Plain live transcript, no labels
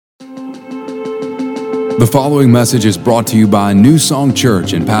The following message is brought to you by New Song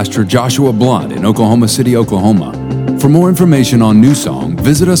Church and Pastor Joshua Blunt in Oklahoma City, Oklahoma. For more information on New Song,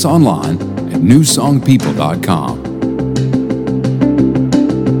 visit us online at newsongpeople.com.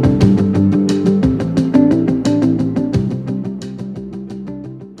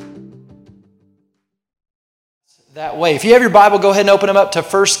 That way. If you have your Bible, go ahead and open them up to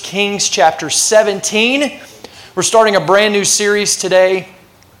 1 Kings chapter 17. We're starting a brand new series today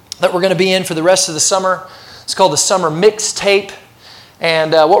that we're going to be in for the rest of the summer. It's called the Summer Mixtape.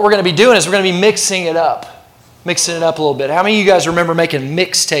 And what we're going to be doing is we're going to be mixing it up a little bit. How many of you guys remember making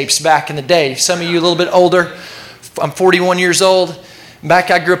mixtapes back in the day? Some of you a little bit older. I'm 41 years old.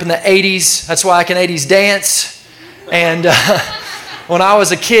 I grew up in the 80s. That's why I can 80s dance. And when I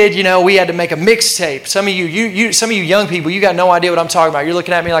was a kid, we had to make a mixtape. Some of you young people, you got no idea what I'm talking about. You're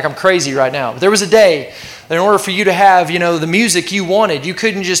looking at me like I'm crazy right now. But there was a day that in order for you to have, the music you wanted, you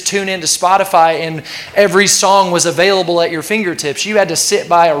couldn't just tune into Spotify and every song was available at your fingertips. You had to sit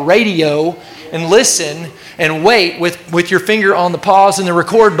by a radio and listen and wait with your finger on the pause and the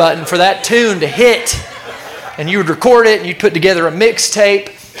record button for that tune to hit. And you would record it and you'd put together a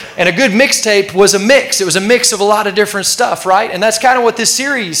mixtape. And a good mixtape was a mix. It was a mix of a lot of different stuff, right? And that's kind of what this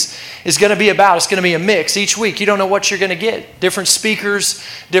series is going to be about. It's going to be a mix. Each week, you don't know what you're going to get. Different speakers,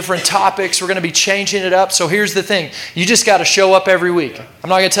 different topics. We're going to be changing it up. So here's the thing. You just got to show up every week. I'm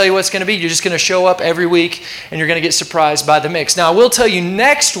not going to tell you what it's going to be. You're just going to show up every week, and you're going to get surprised by the mix. Now, I will tell you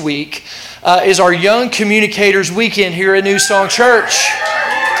next week is our Young Communicators Weekend here at New Song Church.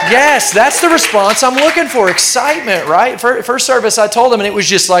 Yes, that's the response I'm looking for. Excitement, right? First service, I told them, and it was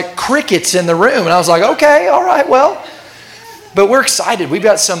just like crickets in the room. And I was like, okay, all right, well. But we're excited. We've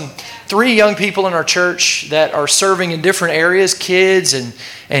got 3 young people in our church that are serving in different areas, kids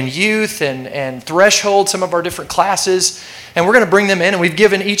and youth and threshold, some of our different classes. And we're going to bring them in, and we've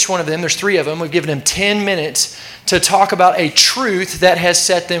given each one of them, there's 3 of them, we've given them 10 minutes to talk about a truth that has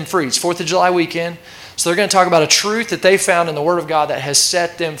set them free. It's 4th of July weekend. So they're going to talk about a truth that they found in the Word of God that has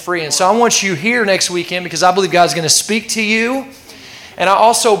set them free. And so I want you here next weekend because I believe God's going to speak to you. And I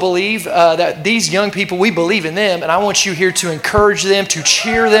also believe that these young people, we believe in them. And I want you here to encourage them, to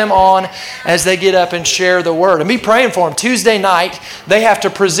cheer them on as they get up and share the Word. And be praying for them. Tuesday night, they have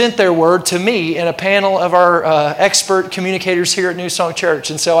to present their Word to me in a panel of our expert communicators here at New Song Church.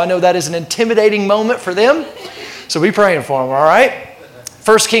 And so I know that is an intimidating moment for them. So be praying for them, all right?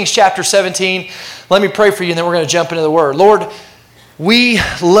 1 Kings chapter 17. Let me pray for you, and then we're going to jump into the Word. Lord, we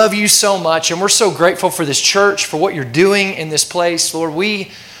love you so much, and we're so grateful for this church, for what you're doing in this place. Lord,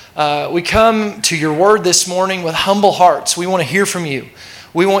 we come to your Word this morning with humble hearts. We want to hear from you.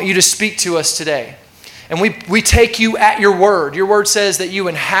 We want you to speak to us today. And we take you at your word. Your word says that you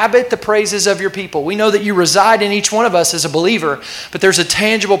inhabit the praises of your people. We know that you reside in each one of us as a believer, but there's a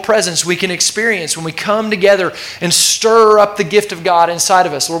tangible presence we can experience when we come together and stir up the gift of God inside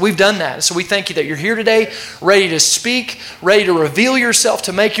of us. Lord, we've done that. So we thank you that you're here today, ready to speak, ready to reveal yourself,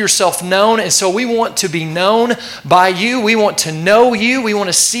 to make yourself known. And so we want to be known by you. We want to know you. We want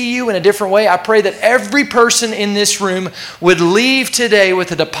to see you in a different way. I pray that every person in this room would leave today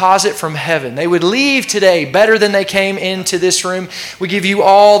with a deposit from heaven. They would leave today better than they came into this room. We give you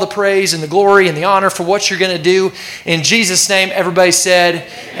all the praise and the glory and the honor for what you're going to do. In Jesus' name, everybody said,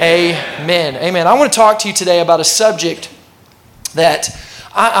 amen. Amen. I want to talk to you today about a subject that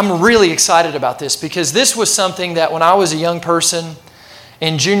I'm really excited about this because this was something that when I was a young person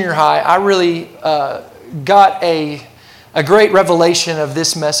in junior high, I really got a great revelation of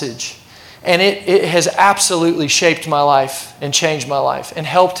this message. And it has absolutely shaped my life and changed my life and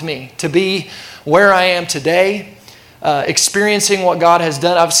helped me to be where I am today, experiencing what God has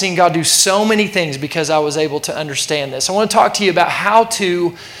done. I've seen God do so many things because I was able to understand this. I want to talk to you about how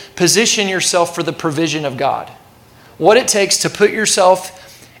to position yourself for the provision of God. What it takes to put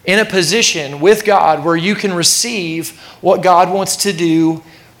yourself in a position with God where you can receive what God wants to do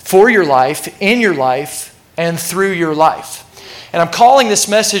for your life, in your life, and through your life. And I'm calling this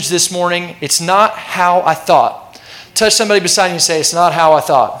message this morning, It's Not How I Thought. Touch somebody beside you and say, it's not how I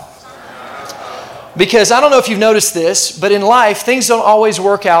thought. Because I don't know if you've noticed this, but in life, things don't always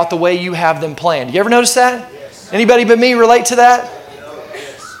work out the way you have them planned. You ever notice that? Yes. Anybody but me relate to that?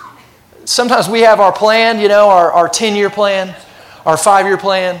 Yes. Sometimes we have our plan, our 10-year plan, our 5-year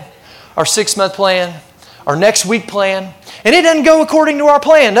plan, our 6-month plan, our next week plan, and it doesn't go according to our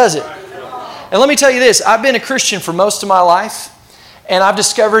plan, does it? And let me tell you this, I've been a Christian for most of my life, and I've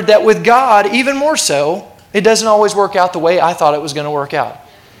discovered that with God, even more so, it doesn't always work out the way I thought it was going to work out.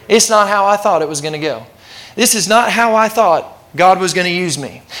 It's not how I thought it was going to go. This is not how I thought God was going to use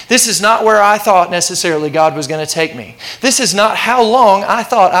me. This is not where I thought necessarily God was going to take me. This is not how long I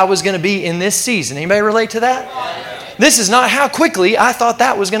thought I was going to be in this season. Anybody relate to that? This is not how quickly I thought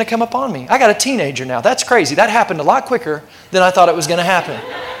that was going to come upon me. I got a teenager now. That's crazy. That happened a lot quicker than I thought it was going to happen.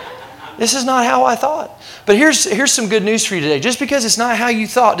 This is not how I thought. But here's some good news for you today. Just because it's not how you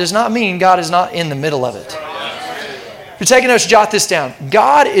thought does not mean God is not in the middle of it. If you're taking notes, jot this down.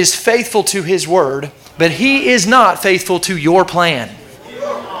 God is faithful to His word, but He is not faithful to your plan.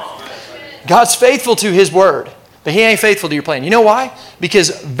 God's faithful to His word, but He ain't faithful to your plan. You know why?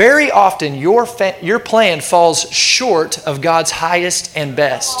 Because very often your plan falls short of God's highest and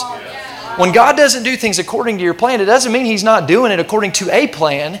best. When God doesn't do things according to your plan, it doesn't mean He's not doing it according to a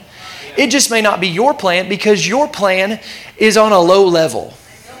plan. It just may not be your plan because your plan is on a low level.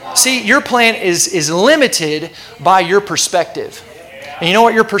 See, your plan is limited by your perspective. And you know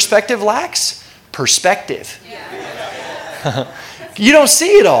what your perspective lacks? Perspective. You don't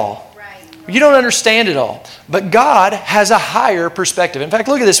see it all. You don't understand it all. But God has a higher perspective. In fact,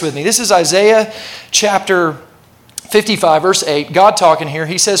 look at this with me. This is Isaiah chapter 55, verse 8. God talking here.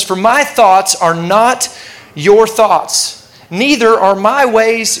 He says, "For my thoughts are not your thoughts, neither are my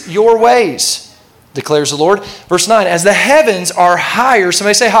ways your ways, declares the Lord." Verse 9, "As the heavens are higher,"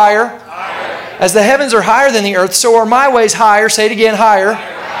 somebody say higher. Higher. "As the heavens are higher than the earth, so are my ways higher." Say it again, higher.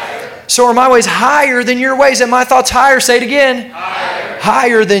 Higher. "So are my ways higher than your ways, and my thoughts higher." Say it again. Higher.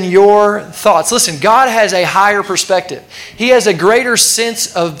 Higher than your thoughts. Listen, God has a higher perspective. He has a greater sense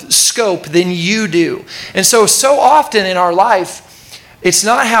of scope than you do. And so often in our life, it's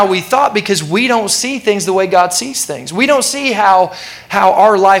not how we thought because we don't see things the way God sees things. We don't see how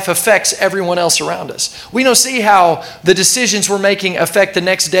our life affects everyone else around us. We don't see how the decisions we're making affect the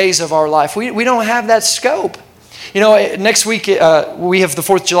next days of our life. We don't have that scope. You know, next week we have the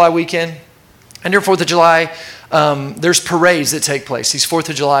 4th of July weekend. And during 4th of July, there's parades that take place. These 4th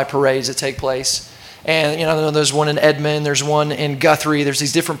of July parades that take place. And, you know, there's one in Edmond, there's one in Guthrie, there's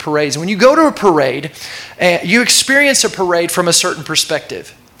these different parades. And when you go to a parade, you experience a parade from a certain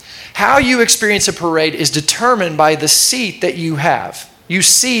perspective. How you experience a parade is determined by the seat that you have. You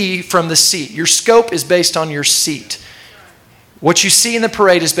see from the seat. Your scope is based on your seat. What you see in the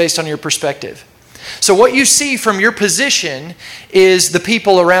parade is based on your perspective. So what you see from your position is the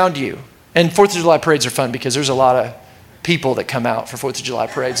people around you. And 4th of July parades are fun because there's a lot of people that come out for 4th of July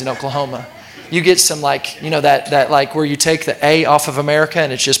parades in Oklahoma. You get some like, you know, that like where you take the A off of America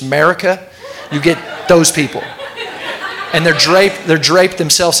and it's just America. You get those people. And they're draped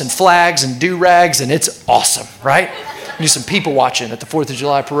themselves in flags and do-rags and it's awesome, right? You do some people watching at the 4th of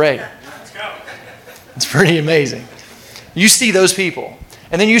July parade. It's pretty amazing. You see those people.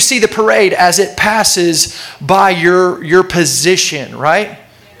 And then you see the parade as it passes by your position, right?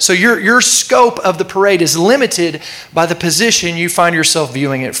 So your scope of the parade is limited by the position you find yourself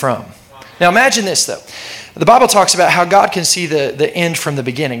viewing it from. Now imagine this though. The Bible talks about how God can see the end from the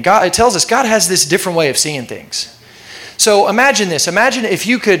beginning. It tells us God has this different way of seeing things. So imagine this. Imagine if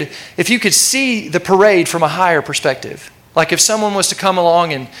you could see the parade from a higher perspective. Like if someone was to come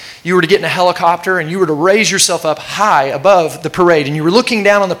along and you were to get in a helicopter and you were to raise yourself up high above the parade and you were looking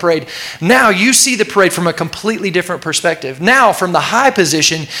down on the parade. Now you see the parade from a completely different perspective. Now from the high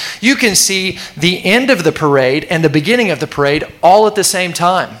position, you can see the end of the parade and the beginning of the parade all at the same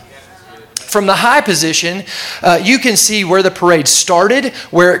time. From the high position, you can see where the parade started,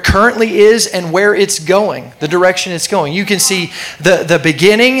 where it currently is, and where it's going, the direction it's going. You can see the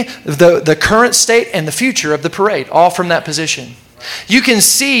beginning, the current state, and the future of the parade, all from that position. You can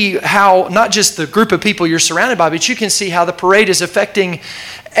see how, not just the group of people you're surrounded by, but you can see how the parade is affecting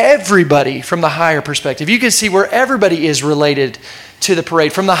everybody from the higher perspective. You can see where everybody is related to the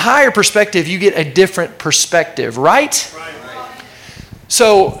parade. From the higher perspective, you get a different perspective, right?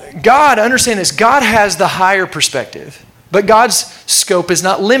 So God, understand this, God has the higher perspective, but God's scope is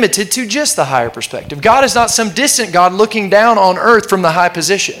not limited to just the higher perspective. God is not some distant God looking down on earth from the high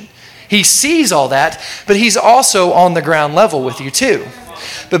position. He sees all that, but He's also on the ground level with you too.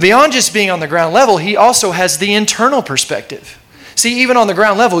 But beyond just being on the ground level, He also has the internal perspective. See, even on the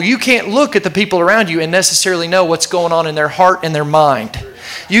ground level, you can't look at the people around you and necessarily know what's going on in their heart and their mind.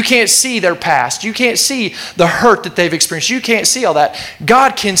 You can't see their past. You can't see the hurt that they've experienced. You can't see all that.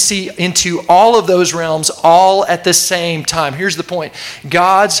 God can see into all of those realms all at the same time. Here's the point.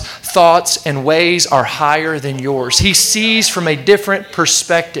 God's thoughts and ways are higher than yours. He sees from a different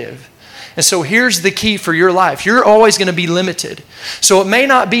perspective. And so here's the key for your life. You're always going to be limited. So it may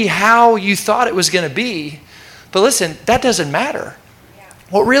not be how you thought it was going to be, but listen, that doesn't matter.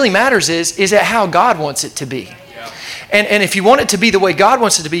 What really matters is it how God wants it to be? And if you want it to be the way God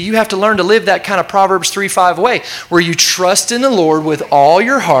wants it to be, you have to learn to live that kind of Proverbs 3:5 way, where you trust in the Lord with all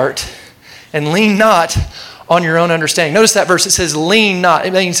your heart and lean not on your own understanding. Notice that verse, it says lean not.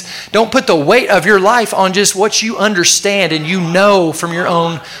 It means don't put the weight of your life on just what you understand and you know from your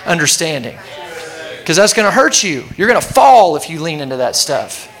own understanding. Because that's going to hurt you. You're going to fall if you lean into that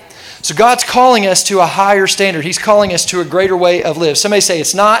stuff. So God's calling us to a higher standard. He's calling us to a greater way of live. Somebody say,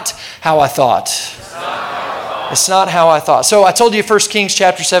 it's not how I thought. It's not how I thought. So I told you 1 Kings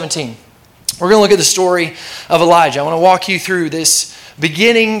chapter 17. We're going to look at the story of Elijah. I want to walk you through this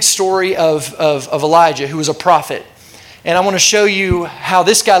beginning story of Elijah, who was a prophet. And I want to show you how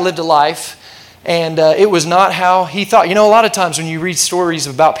this guy lived a life, and it was not how he thought. You know, a lot of times when you read stories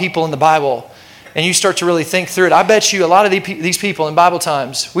about people in the Bible, and you start to really think through it, I bet you a lot of these people in Bible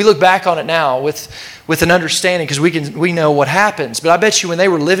times, we look back on it now with an understanding because we know what happens. But I bet you when they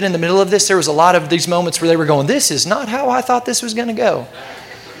were living in the middle of this, there was a lot of these moments where they were going, this is not how I thought this was going to go.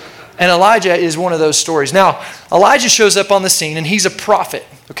 And Elijah is one of those stories. Now, Elijah shows up on the scene and he's a prophet.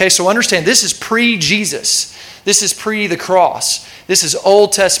 Okay, so understand, this is pre-Jesus. This is pre the cross. This is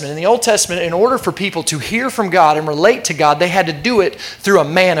Old Testament. In the Old Testament, in order for people to hear from God and relate to God, they had to do it through a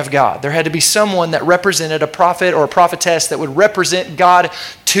man of God. There had to be someone that represented a prophet or a prophetess that would represent God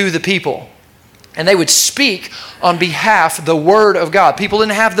to the people. And they would speak on behalf of the Word of God. People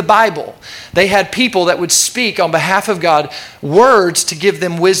didn't have the Bible. They had people that would speak on behalf of God, words to give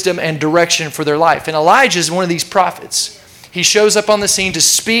them wisdom and direction for their life. And Elijah is one of these prophets. He shows up on the scene to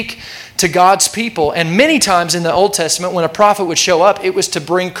speak to God's people. And many times in the Old Testament, when a prophet would show up, it was to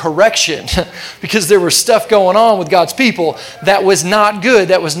bring correction because there was stuff going on with God's people that was not good.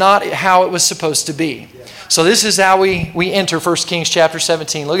 That was not how it was supposed to be. So this is how we enter 1 Kings chapter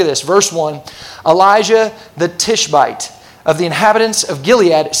 17. Look at this. Verse 1. Elijah the Tishbite of the inhabitants of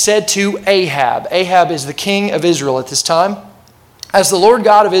Gilead said to Ahab. Ahab is the king of Israel at this time. As the Lord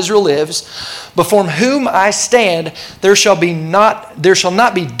God of Israel lives, before whom I stand, there shall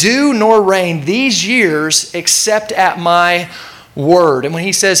not be dew nor rain these years except at my word. And when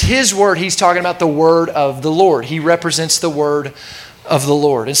he says his word, he's talking about the word of the Lord. He represents the word of the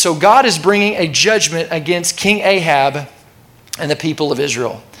Lord. And so God is bringing a judgment against King Ahab and the people of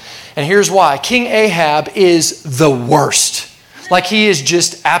Israel. And here's why. King Ahab is the worst. Like he is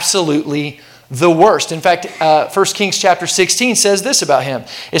just absolutely the worst. In fact, 1 Kings chapter 16 says this about him.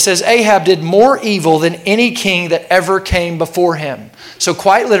 It says, Ahab did more evil than any king that ever came before him. So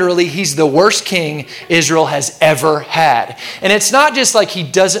quite literally, he's the worst king Israel has ever had. And it's not just like he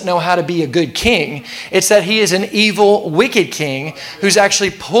doesn't know how to be a good king. It's that he is an evil, wicked king who's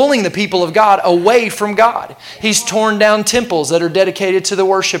actually pulling the people of God away from God. He's torn down temples that are dedicated to the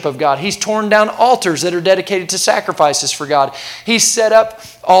worship of God. He's torn down altars that are dedicated to sacrifices for God. He's set up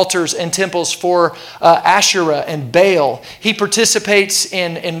altars and temples for Asherah and Baal. He participates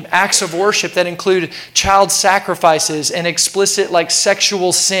in acts of worship that include child sacrifices and explicit like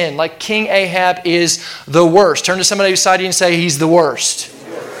sexual sin. Like King Ahab is the worst. Turn to somebody beside you and say, he's the worst.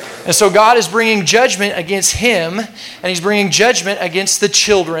 And so God is bringing judgment against him, and he's bringing judgment against the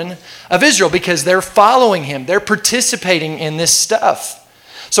children of Israel because they're following him. They're participating in this stuff.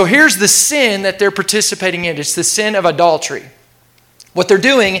 So here's the sin that they're participating in. It's the sin of adultery. What they're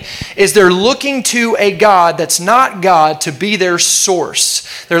doing is they're looking to a God that's not God to be their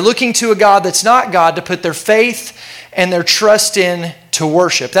source. They're looking to a God that's not God to put their faith and their trust in to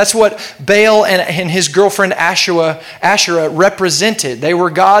worship. That's what Baal and his girlfriend Asherah represented. They were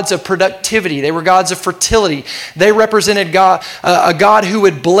gods of productivity. They were gods of fertility. They represented God, a God who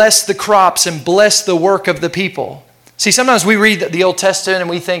would bless the crops and bless the work of the people. See, sometimes we read the Old Testament and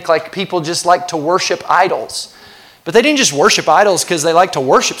we think like people just like to worship idols. But they didn't just worship idols because they like to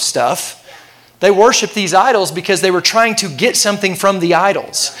worship stuff. They worshiped these idols because they were trying to get something from the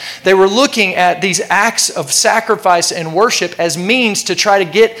idols. They were looking at these acts of sacrifice and worship as means to try to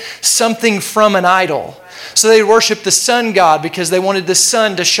get something from an idol. So they would worship the sun god because they wanted the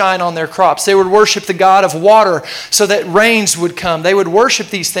sun to shine on their crops. They would worship the god of water so that rains would come. They would worship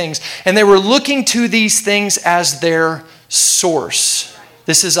these things, and they were looking to these things as their source.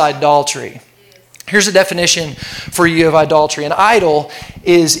 This is idolatry. Here's a definition for you of idolatry. An idol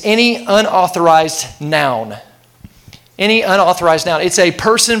is any unauthorized noun. Any unauthorized noun. It's a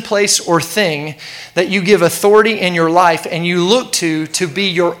person, place, or thing that you give authority in your life and you look to be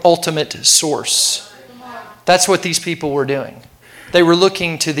your ultimate source. That's what these people were doing. They were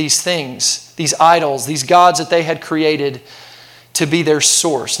looking to these things, these idols, these gods that they had created to be their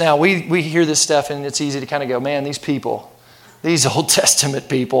source. Now, we hear this stuff and it's easy to kind of go, man, these people, these Old Testament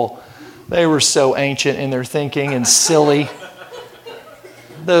people, they were so ancient in their thinking and silly.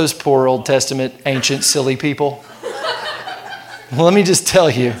 Those poor Old Testament, ancient, silly people. Well, let me just tell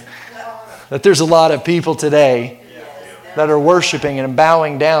you that there's a lot of people today that are worshiping and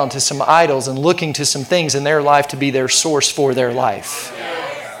bowing down to some idols and looking to some things in their life to be their source for their life.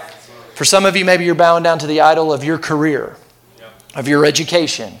 For some of you, maybe you're bowing down to the idol of your career, of your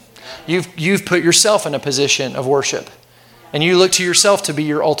education. You've put yourself in a position of worship, and you look to yourself to be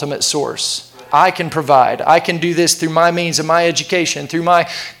your ultimate source. I can provide. I can do this through my means of my education, through my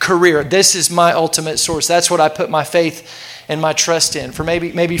career. This is my ultimate source. That's what I put my faith and my trust in. For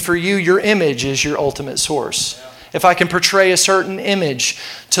maybe for you, your image is your ultimate source. If I can portray a certain image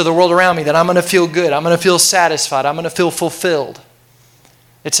to the world around me, then I'm going to feel good. I'm going to feel satisfied. I'm going to feel fulfilled.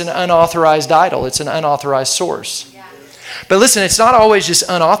 It's an unauthorized idol. It's an unauthorized source. But listen, it's not always just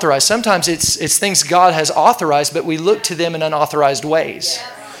unauthorized. Sometimes it's things God has authorized, but we look to them in unauthorized ways.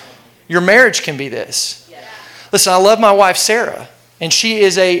 Your marriage can be this. Listen, I love my wife, Sarah, and she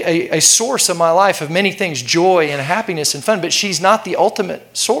is a source of my life of many things, joy and happiness and fun, but she's not the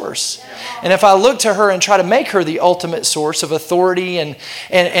ultimate source. And if I look to her and try to make her the ultimate source of authority and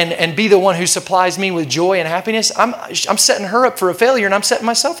be the one who supplies me with joy and happiness, I'm setting her up for a failure, and I'm setting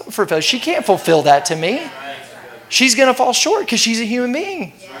myself up for a failure. She can't fulfill that to me. She's going to fall short because she's a human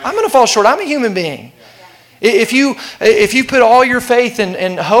being. I'm going to fall short. I'm a human being. If you put all your faith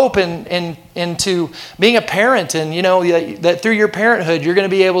and hope into being a parent, and you know that through your parenthood you're going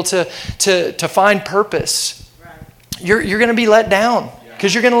to be able to find purpose, you're going to be let down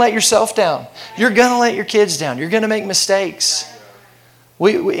because you're going to let yourself down. You're going to let your kids down. You're going to make mistakes.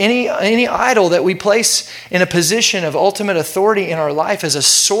 Any idol that we place in a position of ultimate authority in our life as a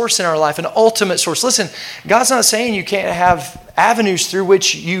source in our life, an ultimate source. Listen, God's not saying you can't have avenues through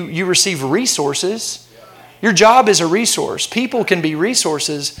which you receive resources. Your job is a resource. People can be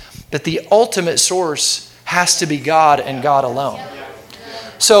resources, but the ultimate source has to be God and God alone.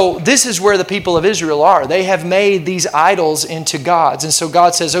 So this is where the people of Israel are. They have made these idols into gods. And so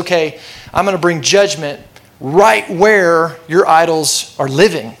God says, okay, I'm going to bring judgment right where your idols are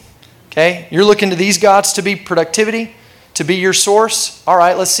living. Okay? You're looking to these gods to be productivity, to be your source. All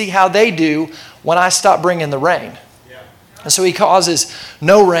right, let's see how they do when I stop bringing the rain. And so he causes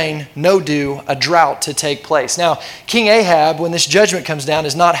no rain, no dew, a drought to take place. Now, King Ahab, when this judgment comes down,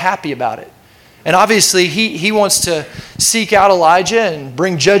 is not happy about it. And obviously, he wants to seek out Elijah and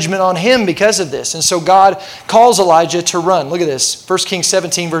bring judgment on him because of this. And so God calls Elijah to run. Look at this. 1 Kings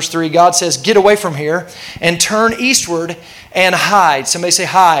 17, verse 3. God says, get away from here and turn eastward and hide. Somebody say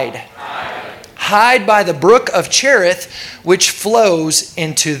hide. Hide by the brook of Cherith, which flows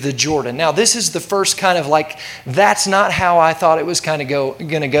into the Jordan. Now, this is the first kind of like, that's not how I thought it was kind of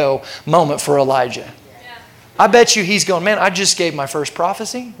going to go moment for Elijah. I bet you he's going, man, I just gave my first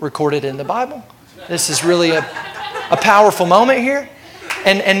prophecy recorded in the Bible. This is really a powerful moment here.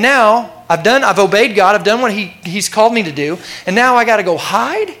 And now I've obeyed God. I've done what he's called me to do. And now I got to go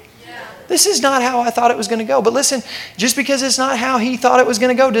hide? This is not how I thought it was going to go. But listen, just because it's not how he thought it was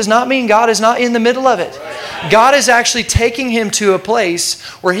going to go does not mean God is not in the middle of it. God is actually taking him to a place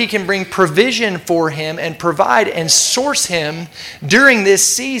where he can bring provision for him and provide and source him during this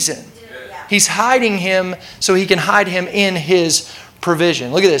season. He's hiding him so he can hide him in his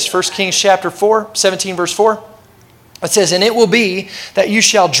provision. Look at this, 1 Kings chapter 4, 17 verse 4. It says, and it will be that you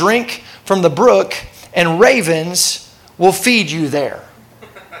shall drink from the brook, and ravens will feed you there.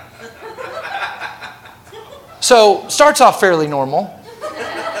 So, starts off fairly normal.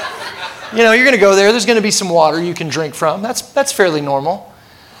 You know, you're going to go there. There's going to be some water you can drink from. That's fairly normal.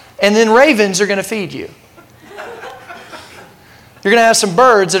 And then ravens are going to feed you. You're going to have some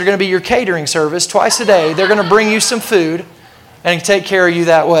birds that are going to be your catering service twice a day. They're going to bring you some food and take care of you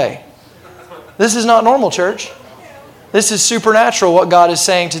that way. This is not normal, church. This is supernatural what God is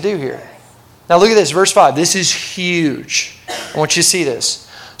saying to do here. Now look at this, verse 5. This is huge. I want you to see this.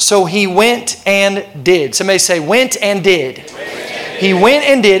 So he went and did. Somebody say, went and did. He went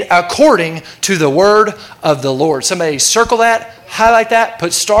and did according to the word of the Lord. Somebody circle that, highlight that,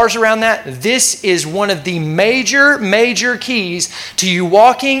 put stars around that. This is one of the major keys to you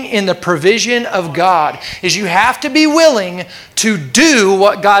walking in the provision of God, is you have to be willing to do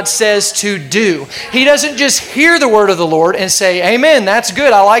what God says to do. He doesn't just hear the word of the Lord and say, amen, that's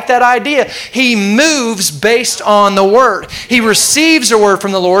good, I like that idea. He moves based on the word. He receives a word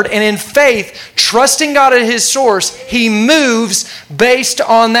from the Lord, and in faith, trusting God at his source, he moves based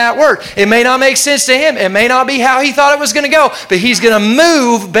on that word. It may not make sense to him. It may not be how he thought it was going to go, but he's going to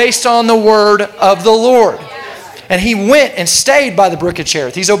move based on the word of the Lord. And he went and stayed by the brook of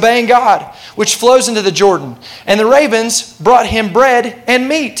Cherith. He's obeying God, which flows into the Jordan. And the ravens brought him bread and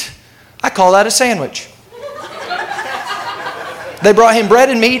meat. I call that a sandwich. They brought him bread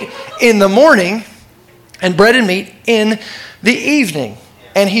and meat in the morning, and bread and meat in the evening,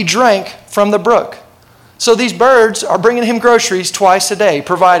 and he drank from the brook. So these birds are bringing him groceries twice a day,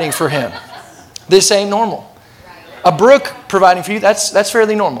 providing for him. This ain't normal. A brook providing for you, that's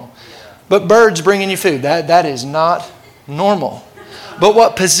fairly normal. But birds bringing you food, that is not normal. But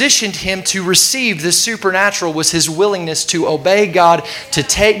what positioned him to receive the supernatural was his willingness to obey God, to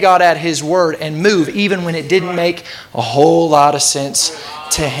take God at his word and move even when it didn't make a whole lot of sense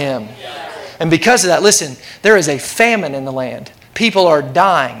to him. And because of that, listen, there is a famine in the land. People are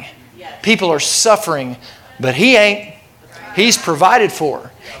dying. People are suffering. But he ain't. He's provided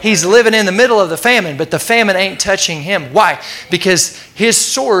for. He's living in the middle of the famine, but the famine ain't touching him. Why? Because his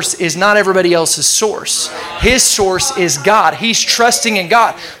source is not everybody else's source. His source is God. He's trusting in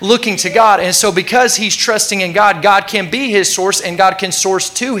God, looking to God. And so because he's trusting in God, God can be his source and God can source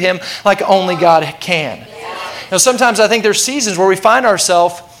to him like only God can. Now, sometimes I think there's seasons where we find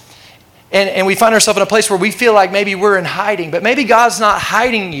ourselves and we find ourselves in a place where we feel like maybe we're in hiding, but maybe God's not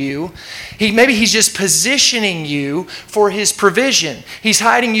hiding you. Maybe he's just positioning you for his provision. He's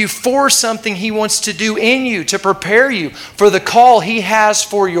hiding you for something he wants to do in you, to prepare you for the call he has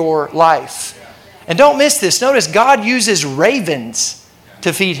for your life. And don't miss this. Notice God uses ravens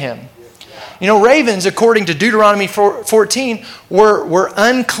to feed him. You know, ravens, according to Deuteronomy 14, were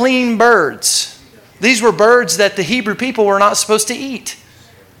unclean birds. These were birds that the Hebrew people were not supposed to eat.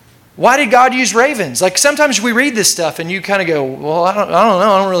 Why did God use ravens? Like sometimes we read this stuff and you kind of go, well, I don't know.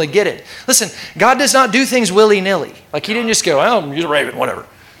 I don't really get it. Listen, God does not do things willy-nilly. Like he didn't just go, oh, use a raven, whatever.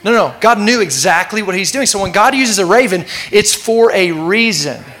 No. God knew exactly what he's doing. So when God uses a raven, it's for a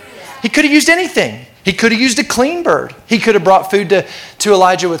reason. He could have used anything. He could have used a clean bird. He could have brought food to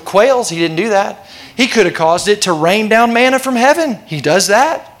Elijah with quails. He didn't do that. He could have caused it to rain down manna from heaven. He does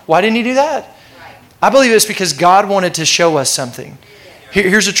that. Why didn't he do that? I believe it's because God wanted to show us something.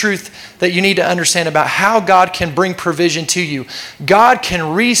 Here's a truth that you need to understand about how God can bring provision to you. God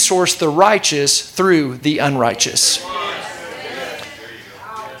can resource the righteous through the unrighteous.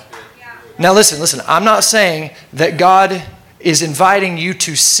 Now listen, I'm not saying that God is inviting you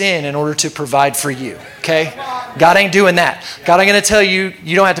to sin in order to provide for you, okay? God ain't doing that. God ain't going to tell you,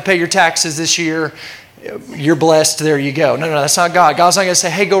 you don't have to pay your taxes this year. You're blessed, there you go. No, that's not God. God's not going to say,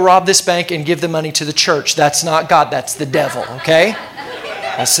 hey, go rob this bank and give the money to the church. That's not God, that's the devil, okay?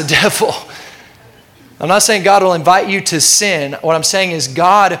 That's the devil. I'm not saying God will invite you to sin. What I'm saying is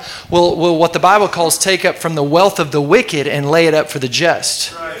God will what the Bible calls, take up from the wealth of the wicked and lay it up for the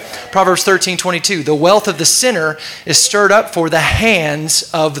just. Right. Proverbs 13:22, the wealth of the sinner is stirred up for the hands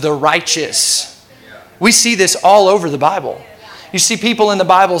of the righteous. We see this all over the Bible. You see people in the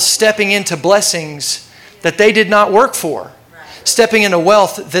Bible stepping into blessings that they did not work for. Stepping into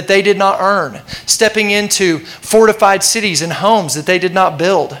wealth that they did not earn. Stepping into fortified cities and homes that they did not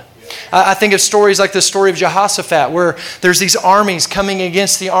build. I think of stories like the story of Jehoshaphat, where there's these armies coming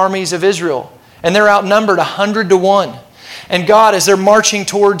against the armies of Israel. And they're outnumbered 100-1. And God, as they're marching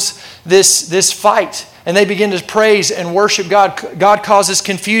towards this fight, and they begin to praise and worship God, God causes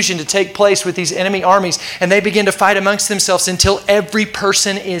confusion to take place with these enemy armies, and they begin to fight amongst themselves until every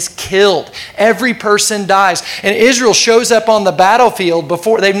person is killed. Every person dies. And Israel shows up on the battlefield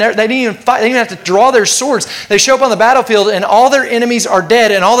before they didn't even fight. They didn't even have to draw their swords. They show up on the battlefield, and all their enemies are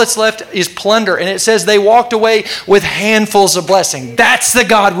dead, and all that's left is plunder. And it says they walked away with handfuls of blessing. That's the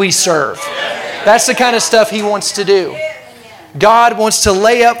God we serve. That's the kind of stuff he wants to do. God wants to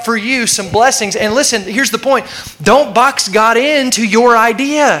lay up for you some blessings. And listen, here's the point. Don't box God into your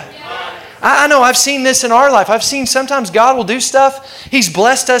idea. I know I've seen this in our life. I've seen sometimes God will do stuff. He's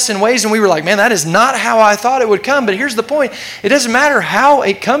blessed us in ways and we were like, man, that is not how I thought it would come. But here's the point. It doesn't matter how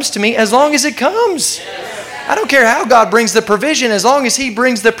it comes to me as long as it comes. I don't care how God brings the provision as long as he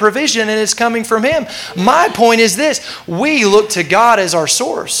brings the provision and it's coming from him. My point is this. We look to God as our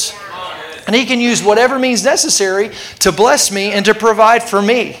source. And he can use whatever means necessary to bless me and to provide for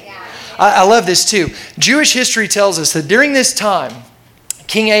me. I love this too. Jewish history tells us that during this time,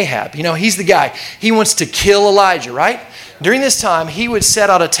 King Ahab, he's the guy. He wants to kill Elijah, right? During this time, he would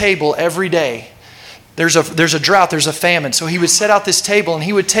set out a table every day. There's a drought, there's a famine. So he would set out this table and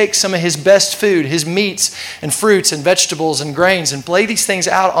he would take some of his best food, his meats and fruits and vegetables and grains, and lay these things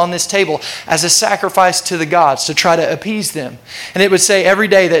out on this table as a sacrifice to the gods to try to appease them. And it would say every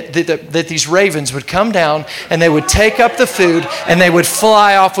day that these ravens would come down and they would take up the food and they would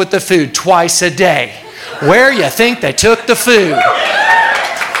fly off with the food twice a day. Where you think they took the food?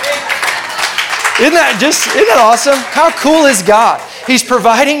 Isn't that awesome? How cool is God? He's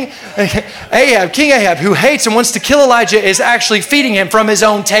providing. King Ahab, who hates and wants to kill Elijah, is actually feeding him from his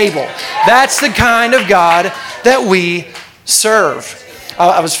own table. That's the kind of God that we serve.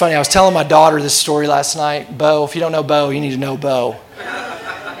 I was funny. I was telling my daughter this story last night. Bo, if you don't know Bo, you need to know Bo.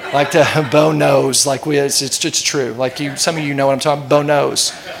 Like Bo knows. Like it's true. Like some of you know what I'm talking about. Bo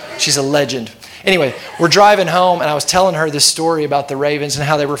knows. She's a legend. Anyway, we're driving home, and I was telling her this story about the ravens and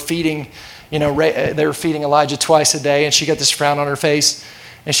how they were feeding, they were feeding Elijah twice a day, and she got this frown on her face,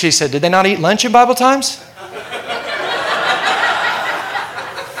 and she said, "Did they not eat lunch in Bible times?"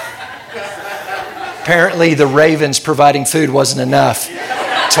 Apparently, the ravens providing food wasn't enough.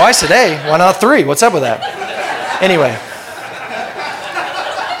 Twice a day? Why not 3? What's up with that? Anyway,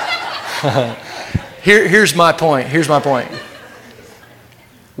 here's my point.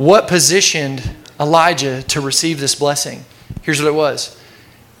 What positioned Elijah to receive this blessing? Here's what it was.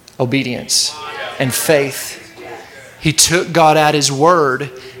 Obedience and faith. He took God at His word,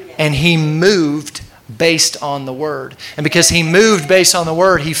 and he moved based on the word. And because he moved based on the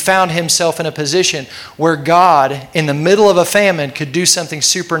word, he found himself in a position where God, in the middle of a famine, could do something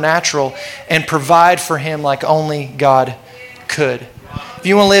supernatural and provide for him like only God could. If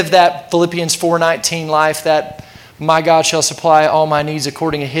you want to live that Philippians 4:19 life, that my God shall supply all my needs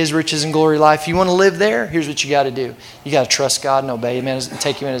according to His riches and glory life. If you want to live there, here's what you got to do. You got to trust God and obey Him and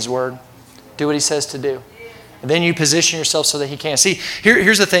take Him in His word. Do what He says to do. And then you position yourself so that He can. See,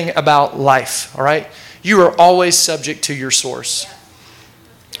 here's the thing about life, all right? You are always subject to your source.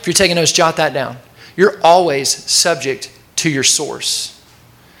 If you're taking notes, jot that down. You're always subject to your source.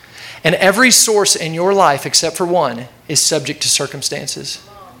 And every source in your life, except for one, is subject to circumstances.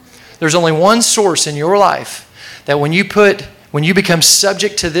 There's only one source in your life that when you become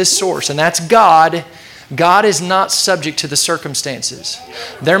subject to this source, and that's God, God is not subject to the circumstances.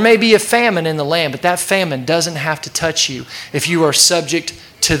 There may be a famine in the land, but that famine doesn't have to touch you if you are subject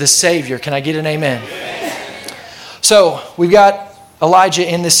to the Savior. Can I get an amen? So we've got Elijah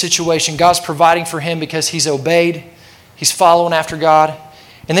in this situation. God's providing for him because he's obeyed. He's following after God.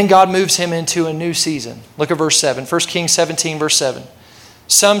 And then God moves him into a new season. Look at verse 7. 1 Kings 17, verse 7.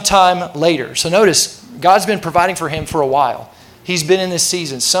 Sometime later. So notice, God's been providing for him for a while. He's been in this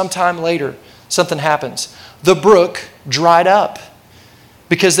season. Sometime later, something happens. The brook dried up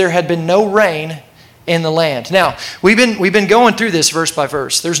because there had been no rain in the land. Now, we've been going through this verse by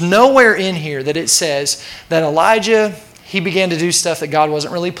verse. There's nowhere in here that it says that Elijah, he began to do stuff that God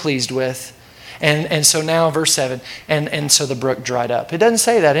wasn't really pleased with. And so now verse 7, and so the brook dried up. It doesn't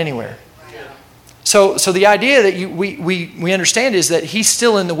say that anywhere. So the idea that we understand is that he's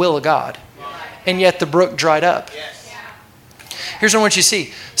still in the will of God, and yet the brook dried up. Here's what I want you to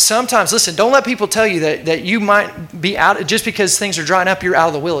see. Sometimes, listen, don't let people tell you that you might be out, just because things are drying up, you're out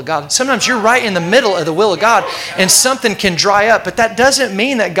of the will of God. Sometimes you're right in the middle of the will of God, and something can dry up, but that doesn't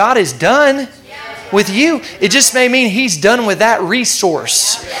mean that God is done with you. It just may mean He's done with that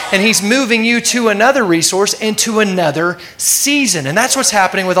resource, and He's moving you to another resource into another season. And that's what's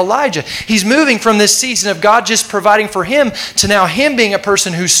happening with Elijah. He's moving from this season of God just providing for him to now him being a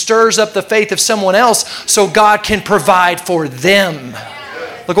person who stirs up the faith of someone else so God can provide for them.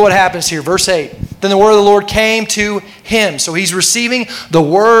 Look at what happens here. Verse 8. Then the word of the Lord came to him. So he's receiving the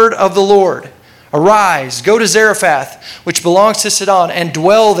word of the Lord. Arise, go to Zarephath, which belongs to Sidon, and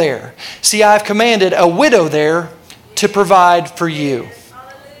dwell there. See, I have commanded a widow there to provide for you.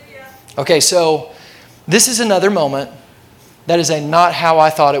 Okay, so this is another moment that is a not how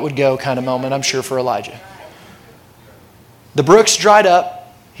I thought it would go kind of moment, I'm sure, for Elijah. The brook's dried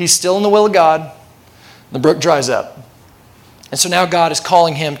up. He's still in the will of God. The brook dries up. And so now God is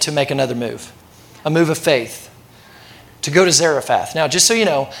calling him to make another move, a move of faith. To go to Zarephath. Now, just so you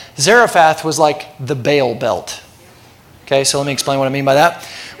know, Zarephath was like the Baal Belt. Okay, so let me explain what I mean by that.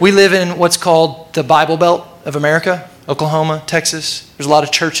 We live in what's called the Bible Belt of America, Oklahoma, Texas. There's a lot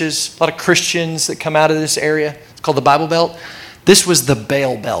of churches, a lot of Christians that come out of this area. It's called the Bible Belt. This was the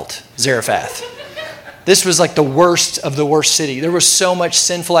Baal Belt, Zarephath. This was like the worst of the worst city. There was so much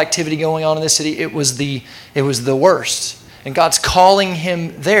sinful activity going on in this city. It was the worst. And God's calling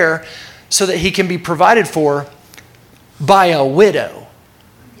him there so that he can be provided for by a widow.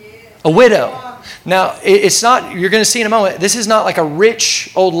 A widow. Now, it's not, you're going to see in a moment, this is not like a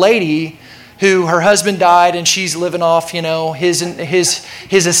rich old lady who her husband died and she's living off, his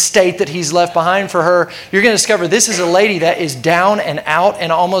estate that he's left behind for her. You're going to discover this is a lady that is down and out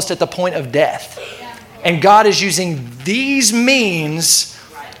and almost at the point of death. And God is using these means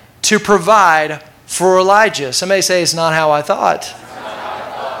to provide for Elijah. Somebody say, it's not how I thought.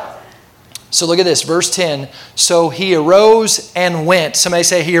 So look at this, verse 10. So he arose and went. Somebody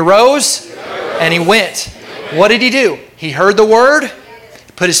say, he arose and he went. What did he do? He heard the word,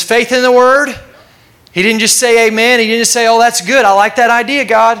 put his faith in the word. He didn't just say amen. He didn't just say, oh, that's good. I like that idea,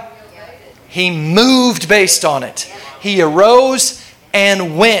 God. He moved based on it. He arose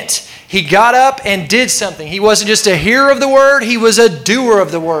and went. He got up and did something. He wasn't just a hearer of the word, he was a doer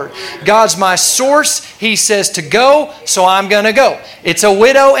of the word. God's my source. He says to go, so I'm going to go. It's a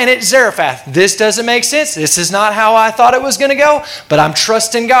widow and it's Zarephath. This doesn't make sense. This is not how I thought it was going to go, but I'm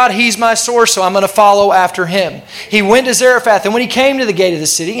trusting God. He's my source, so I'm going to follow after him. He went to Zarephath, and when he came to the gate of the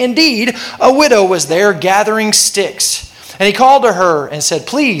city, indeed, a widow was there gathering sticks. And he called to her and said,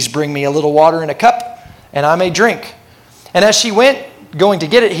 please bring me a little water in a cup, and I may drink. And as she went, going to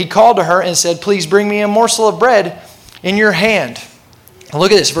get it, he called to her and said, please bring me a morsel of bread in your hand. And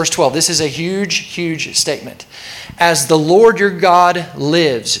look at this, verse 12. This is a huge, huge statement. As the Lord your God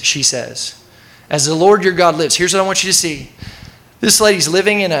lives, she says. As the Lord your God lives. Here's what I want you to see. This lady's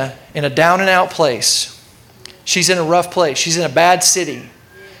living in a down and out place. She's in a rough place. She's in a bad city.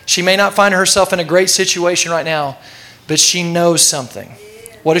 She may not find herself in a great situation right now, but she knows something.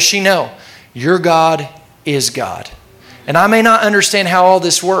 What does she know? Your God is God. And I may not understand how all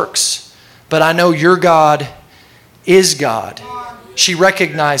this works, but I know your God is God. She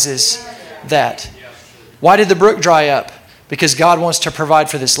recognizes that. Why did the brook dry up? Because God wants to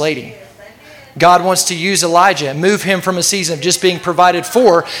provide for this lady. God wants to use Elijah and move him from a season of just being provided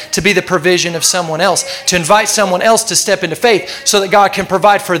for to be the provision of someone else, to invite someone else to step into faith so that God can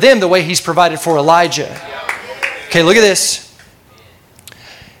provide for them the way he's provided for Elijah. Okay, look at this.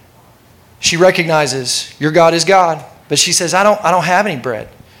 She recognizes your God is God. But she says, I don't have any bread.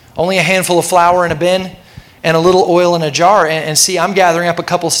 Only a handful of flour in a bin and a little oil in a jar. And see, I'm gathering up a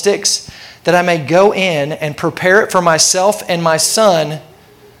couple sticks that I may go in and prepare it for myself and my son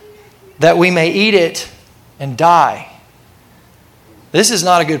that we may eat it and die. This is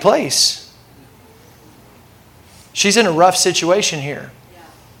not a good place. She's in a rough situation here.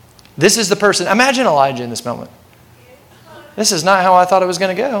 This is the person. Imagine Elijah in this moment. This is not how I thought it was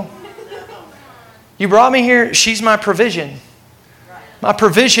going to go. You brought me here. She's my provision. My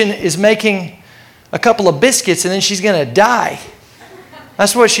provision is making a couple of biscuits and then she's going to die.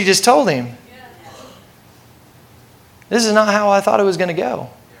 That's what she just told him. This is not how I thought it was going to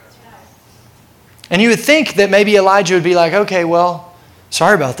go. And you would think that maybe Elijah would be like, okay, well,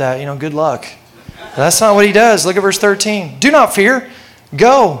 sorry about that. Good luck. But that's not what he does. Look at verse 13. Do not fear.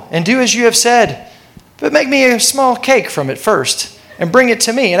 Go and do as you have said. But make me a small cake from it first and bring it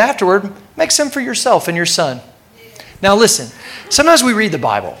to me. And afterward, make some for yourself and your son. Now listen, sometimes we read the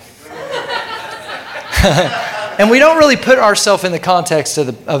Bible. And we don't really put ourselves in the context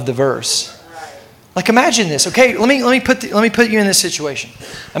of the verse. Like imagine this, okay? Let me put you in this situation.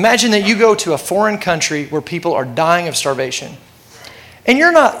 Imagine that you go to a foreign country where people are dying of starvation. And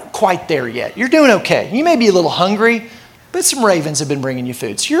you're not quite there yet. You're doing okay. You may be a little hungry, but some ravens have been bringing you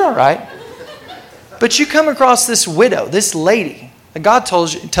food, so you're all right. But you come across this widow, this lady, that God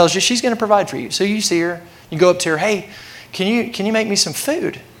tells you she's going to provide for you. So you see her, you go up to her, hey, can you make me some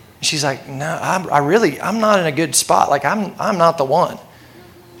food? And she's like, no, I'm not in a good spot. Like I'm not the one.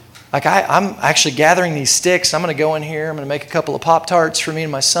 Like I'm actually gathering these sticks. I'm going to go in here. I'm going to make a couple of Pop-Tarts for me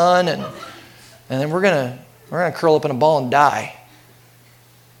and my son, and then we're gonna curl up in a ball and die.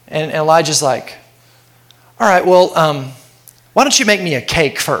 And Elijah's like, all right, well, why don't you make me a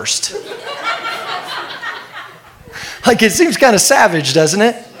cake first? Like it seems kind of savage, doesn't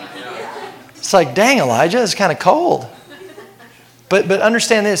it? It's like, dang, Elijah, it's kind of cold. But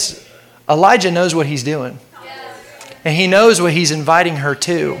understand this, Elijah knows what he's doing. And he knows what he's inviting her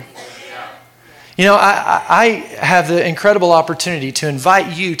to. I have the incredible opportunity to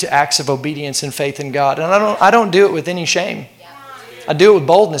invite you to acts of obedience and faith in God. And I don't do it with any shame. I do it with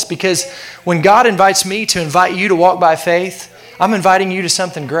boldness because when God invites me to invite you to walk by faith, I'm inviting you to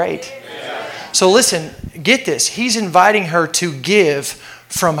something great. So listen, get this. He's inviting her to give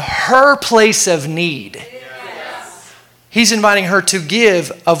from her place of need. He's inviting her to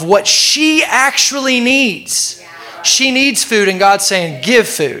give of what she actually needs. She needs food, and God's saying, give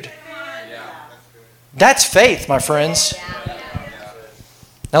food. That's faith, my friends.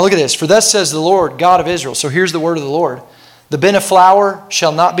 Now look at this. For thus says the Lord, God of Israel. So here's the word of the Lord. The bin of flour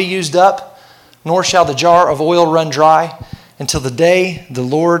shall not be used up, nor shall the jar of oil run dry, until the day the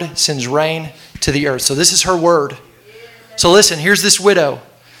Lord sends rain to the earth. So this is her word. So listen, here's this widow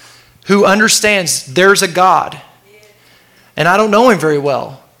who understands there's a God. And I don't know him very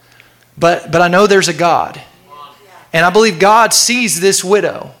well, but I know there's a God. And I believe God sees this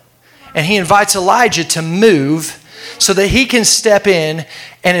widow, and he invites Elijah to move so that he can step in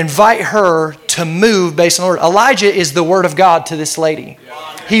and invite her to move based on the word. Elijah is the word of God to this lady.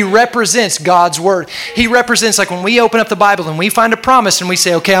 He represents God's word. He represents, like when we open up the Bible and we find a promise and we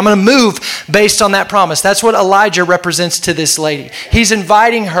say, okay, I'm going to move based on that promise. That's what Elijah represents to this lady. He's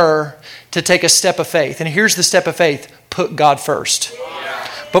inviting her to take a step of faith. And here's the step of faith. Put God first.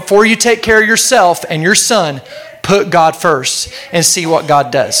 Before you take care of yourself and your son, put God first and see what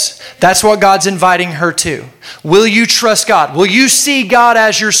God does. That's what God's inviting her to. Will you trust God? Will you see God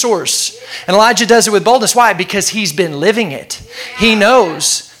as your source? And Elijah does it with boldness. Why? Because he's been living it. He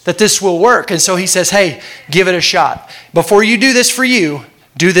knows that this will work. And so he says, hey, give it a shot. Before you do this for you,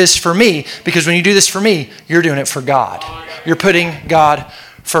 do this for me. Because when you do this for me, you're doing it for God. You're putting God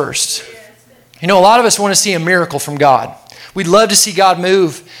first. You know, a lot of us want to see a miracle from God. We'd love to see God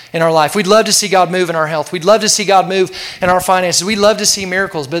move in our life. We'd love to see God move in our health. We'd love to see God move in our finances. We'd love to see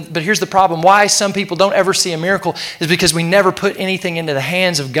miracles. But here's the problem. Why some people don't ever see a miracle is because we never put anything into the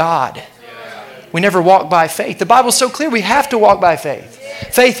hands of God. We never walk by faith. The Bible's so clear we have to walk by faith.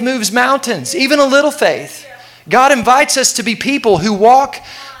 Faith moves mountains, even a little faith. God invites us to be people who walk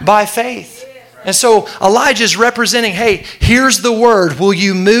by faith. And so Elijah's representing, hey, here's the word. Will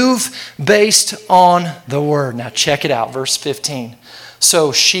you move based on the word? Now check it out, verse 15.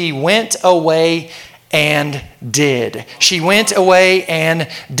 So she went away and did. She went away and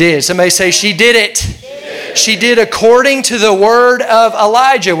did. Somebody say, she did it. She did according to the word of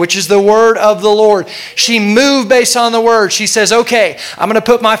Elijah, which is the word of the Lord. She moved based on the word. She says, okay, I'm going to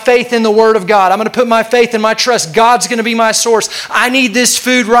put my faith in the word of God. I'm going to put my faith and my trust. God's going to be my source. I need this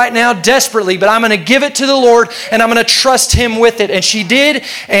food right now desperately, but I'm going to give it to the Lord and I'm going to trust him with it. And she did,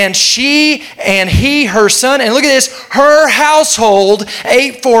 and she and he, her son, and look at this, her household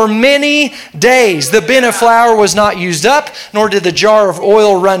ate for many days. The bin of flour was not used up, nor did the jar of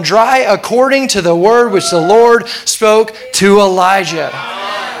oil run dry, according to the word which the Lord spoke to Elijah.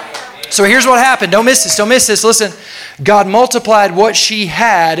 So here's what happened. Don't miss this. Don't miss this. Listen, God multiplied what she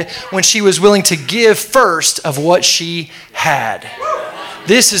had when she was willing to give first of what she had.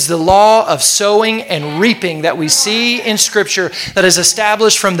 This is the law of sowing and reaping that we see in Scripture that is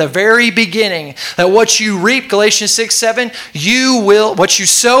established from the very beginning. That what you reap, Galatians 6:7, what you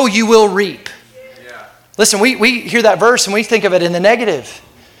sow, you will reap. Listen, we hear that verse and we think of it in the negative.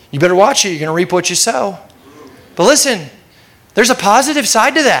 You better watch it. You're going to reap what you sow. But listen, there's a positive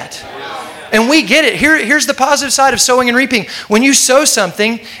side to that. And we get it. Here's the positive side of sowing and reaping. When you sow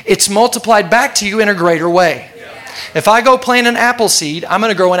something, it's multiplied back to you in a greater way. If I go plant an apple seed, I'm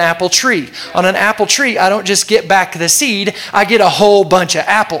going to grow an apple tree. On an apple tree, I don't just get back the seed, I get a whole bunch of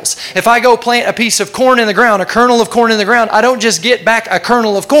apples. If I go plant a piece of corn in the ground, a kernel of corn in the ground, I don't just get back a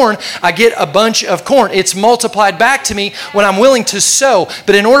kernel of corn, I get a bunch of corn. It's multiplied back to me when I'm willing to sow.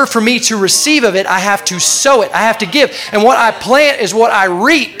 But in order for me to receive of it, I have to sow it. I have to give. And what I plant is what I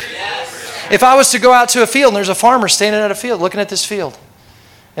reap. If I was to go out to a field and there's a farmer standing at a field looking at this field,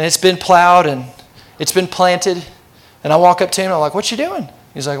 and it's been plowed and it's been planted, and I walk up to him and I'm like, what you doing?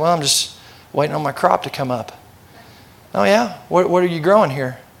 He's like, well, I'm just waiting on my crop to come up. Oh yeah? What are you growing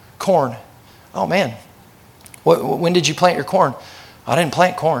here? Corn. Oh man. When did you plant your corn? I didn't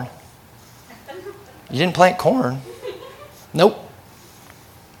plant corn. You didn't plant corn? Nope.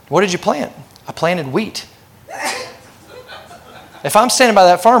 What did you plant? I planted wheat. If I'm standing by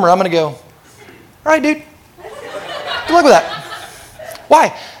that farmer, I'm going to go, all right, dude. Good luck with that.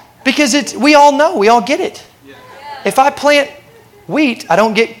 Why? Because we all know, we all get it. If I plant wheat, I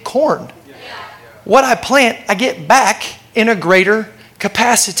don't get corn. What I plant, I get back in a greater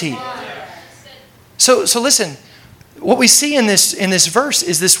capacity. So listen, what we see in this verse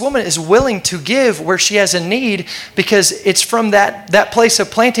is this woman is willing to give where she has a need, because it's from that place of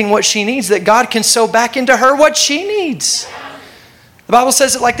planting what she needs that God can sow back into her what she needs. The Bible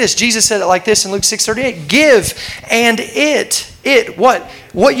says it like this. Jesus said it like this in Luke 6:38. Give, and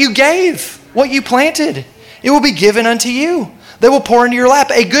what you gave, what you planted, it will be given unto you. They will pour into your lap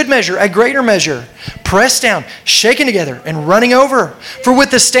a good measure, a greater measure, pressed down, shaken together, and running over. For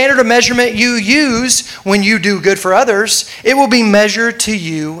with the standard of measurement you use when you do good for others, it will be measured to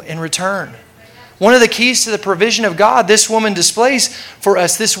you in return. One of the keys to the provision of God this woman displays for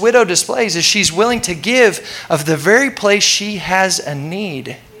us, this widow displays, is she's willing to give of the very place she has a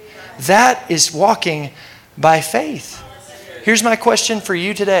need. That is walking by faith. Here's my question for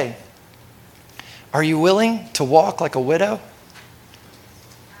you today. Are you willing to walk like a widow?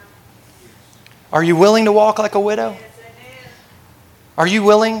 Are you willing to walk like a widow? Are you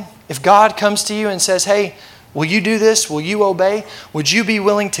willing, if God comes to you and says, hey, will you do this? Will you obey? Would you be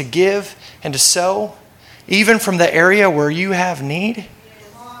willing to give and to sow, even from the area where you have need?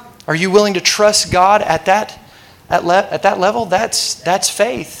 Are you willing to trust God at that level? That's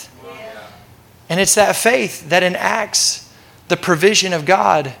faith. And it's that faith that enacts the provision of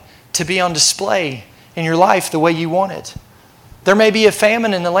God to be on display in your life the way you want it. There may be a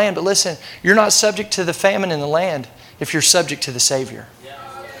famine in the land, but listen, you're not subject to the famine in the land if you're subject to the Savior.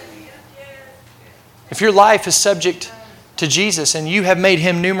 If your life is subject to Jesus and you have made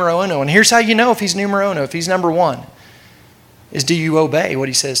him numero uno, and here's how you know if he's numero uno, if he's number one, is do you obey what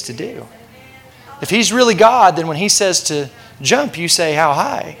he says to do? If he's really God, then when he says to jump, you say, how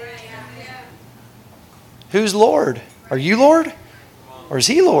high? Who's Lord? Are you Lord? Or is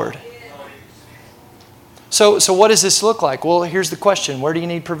he Lord? So what does this look like? Well, here's the question. Where do you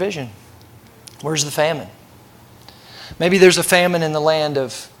need provision? Where's the famine? Maybe there's a famine in the land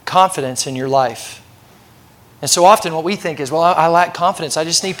of confidence in your life. And so often what we think is, well, I lack confidence. I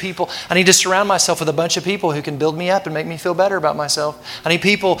just need people. I need to surround myself with a bunch of people who can build me up and make me feel better about myself. I need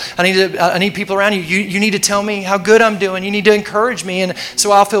people around you. You need to tell me how good I'm doing. You need to encourage me, and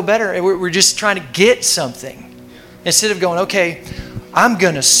so I'll feel better. And we're just trying to get something instead of going, okay, I'm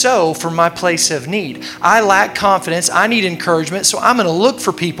going to sow from my place of need. I lack confidence. I need encouragement. So I'm going to look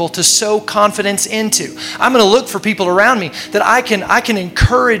for people to sow confidence into. I'm going to look for people around me that I can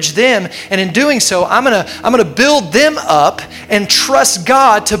encourage them. And in doing so, I'm going to build them up and trust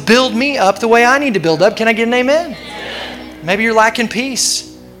God to build me up the way I need to build up. Can I get an amen? Amen. Maybe you're lacking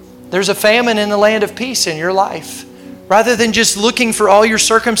peace. There's a famine in the land of peace in your life. Rather than just looking for all your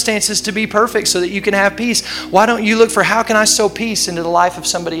circumstances to be perfect so that you can have peace, why don't you look for how can I sow peace into the life of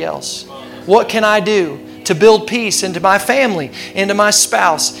somebody else? What can I do to build peace into my family, into my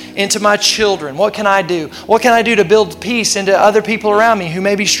spouse, into my children? What can I do? What can I do to build peace into other people around me who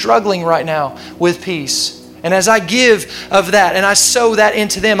may be struggling right now with peace? And as I give of that and I sow that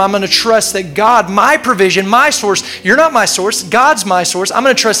into them, I'm going to trust that God, my provision, my source, you're not my source, God's my source. I'm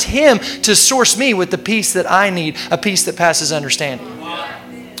going to trust him to source me with the peace that I need, a peace that passes understanding.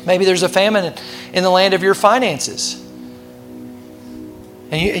 Maybe there's a famine in the land of your finances.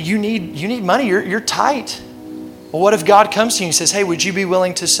 And you need money. You're tight. Well, what if God comes to you and says, hey, would you be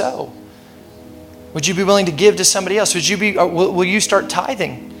willing to sow? Would you be willing to give to somebody else? Will you start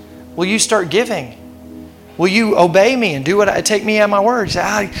tithing? Will you start giving? Will you obey me and do what take me at my word? You say,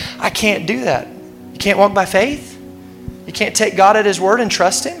 I can't do that. You can't walk by faith? You can't take God at his word and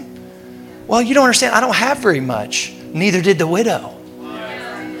trust him? Well, you don't understand. I don't have very much. Neither did the widow.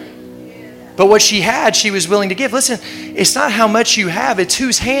 But what she had, she was willing to give. Listen, it's not how much you have, it's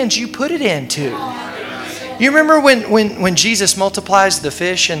whose hands you put it into. You remember when Jesus multiplies the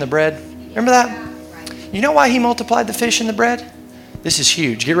fish and the bread? Remember that? You know why he multiplied the fish and the bread? This is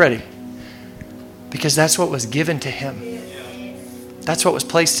huge. Get ready. Because that's what was given to him. That's what was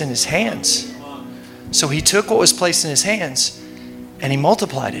placed in his hands. So he took what was placed in his hands and he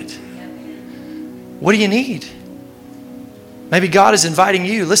multiplied it. What do you need? Maybe God is inviting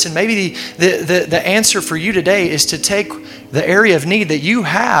you. Listen, maybe the answer for you today is to take the area of need that you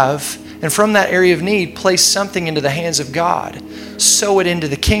have, and from that area of need, place something into the hands of God. Sow it into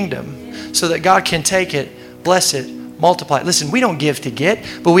the kingdom so that God can take it, bless it, multiply it. Listen, we don't give to get,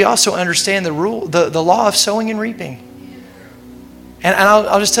 but we also understand the rule, the law of sowing and reaping. And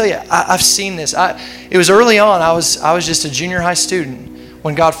I'll just tell you, I've seen this. It was early on. I was just a junior high student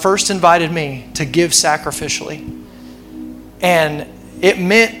when God first invited me to give sacrificially. And it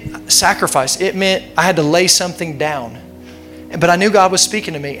meant sacrifice. It meant I had to lay something down. But I knew God was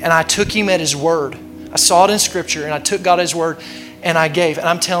speaking to me, and I took him at his word. I saw it in Scripture, and I took God at his word, and I gave. And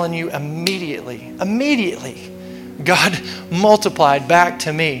I'm telling you, immediately, God multiplied back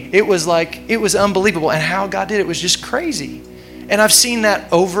to me. It was unbelievable. And how God did it was just crazy. And I've seen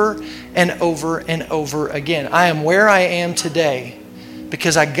that over and over and over again. I am where I am today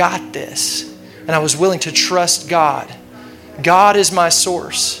because I got this. And I was willing to trust God. God is my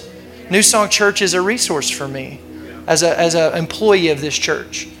source. New Song Church is a resource for me. As an employee of this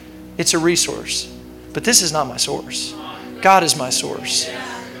church, it's a resource. But this is not my source. God is my source.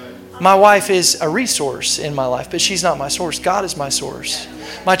 My wife is a resource in my life, but she's not my source. God is my source.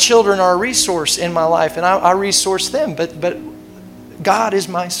 My children are a resource in my life, and I resource them, but God is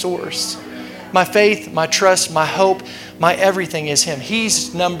my source. My faith, my trust, my hope, my everything is him.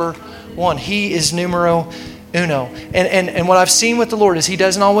 He's number one. He is numero uno. And what I've seen with the Lord is he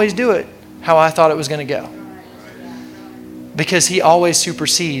doesn't always do it how I thought it was going to go. Because he always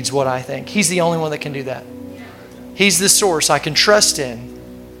supersedes what I think. He's the only one that can do that. He's the source I can trust in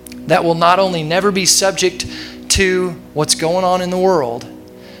that will not only never be subject to what's going on in the world,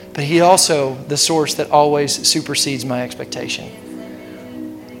 but he also the source that always supersedes my expectation.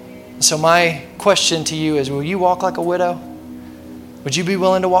 So my question to you is, will you walk like a widow? Would you be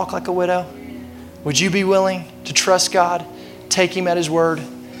willing to walk like a widow? Would you be willing to trust God, take him at his word,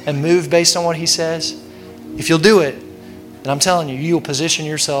 and move based on what he says? If you'll do it, then I'm telling you, you'll position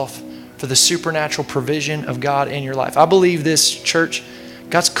yourself for the supernatural provision of God in your life. I believe this church,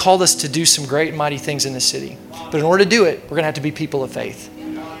 God's called us to do some great and mighty things in this city. But in order to do it, we're going to have to be people of faith.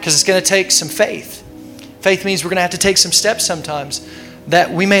 Because it's going to take some faith. Faith means we're going to have to take some steps sometimes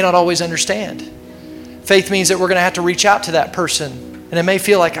that we may not always understand. Faith means that we're going to have to reach out to that person. And it may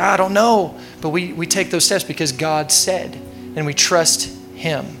feel like, I don't know. But we take those steps because God said, and we trust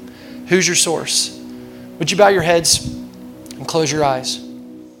Him. Who's your source? Would you bow your heads and close your eyes?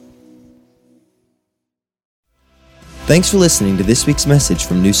 Thanks for listening to this week's message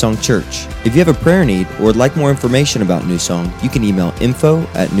from New Song Church. If you have a prayer need or would like more information about New Song, you can email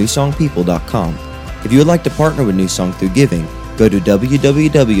info@newsongpeople.com. If you would like to partner with New Song through giving, go to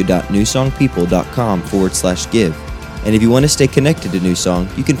www.newsongpeople.com/give. And if you want to stay connected to New Song,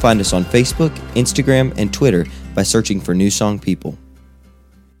 you can find us on Facebook, Instagram, and Twitter by searching for New Song People.